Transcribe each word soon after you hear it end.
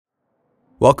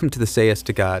Welcome to the Say Yes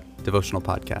to God devotional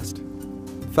podcast.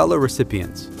 Fellow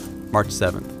recipients, March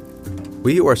 7th.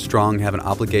 We who are strong have an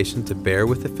obligation to bear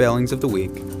with the failings of the weak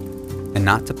and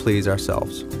not to please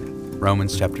ourselves.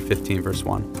 Romans chapter 15, verse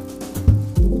 1.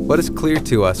 What is clear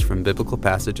to us from biblical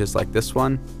passages like this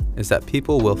one is that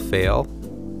people will fail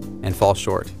and fall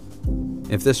short.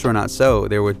 If this were not so,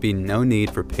 there would be no need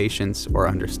for patience or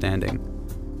understanding.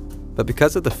 But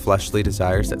because of the fleshly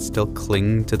desires that still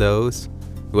cling to those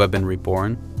who have been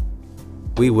reborn,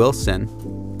 we will sin,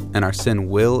 and our sin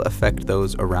will affect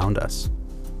those around us.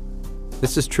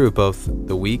 This is true of both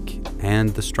the weak and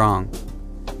the strong.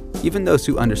 Even those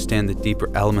who understand the deeper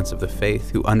elements of the faith,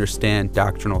 who understand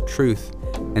doctrinal truth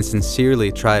and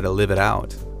sincerely try to live it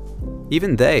out,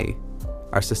 even they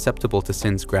are susceptible to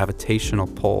sin's gravitational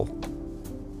pull.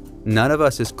 None of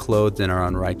us is clothed in our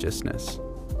own righteousness.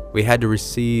 We had to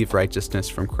receive righteousness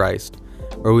from Christ,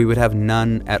 or we would have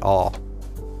none at all.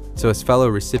 So as fellow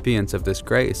recipients of this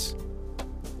grace,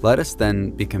 let us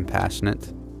then be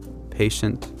compassionate,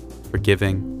 patient,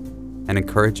 forgiving, and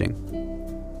encouraging.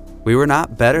 We were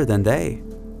not better than they,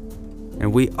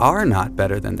 and we are not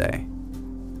better than they.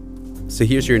 So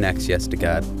here's your next yes to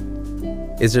God.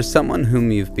 Is there someone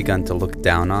whom you've begun to look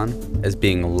down on as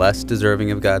being less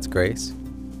deserving of God's grace?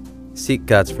 Seek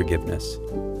God's forgiveness,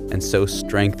 and so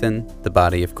strengthen the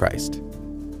body of Christ.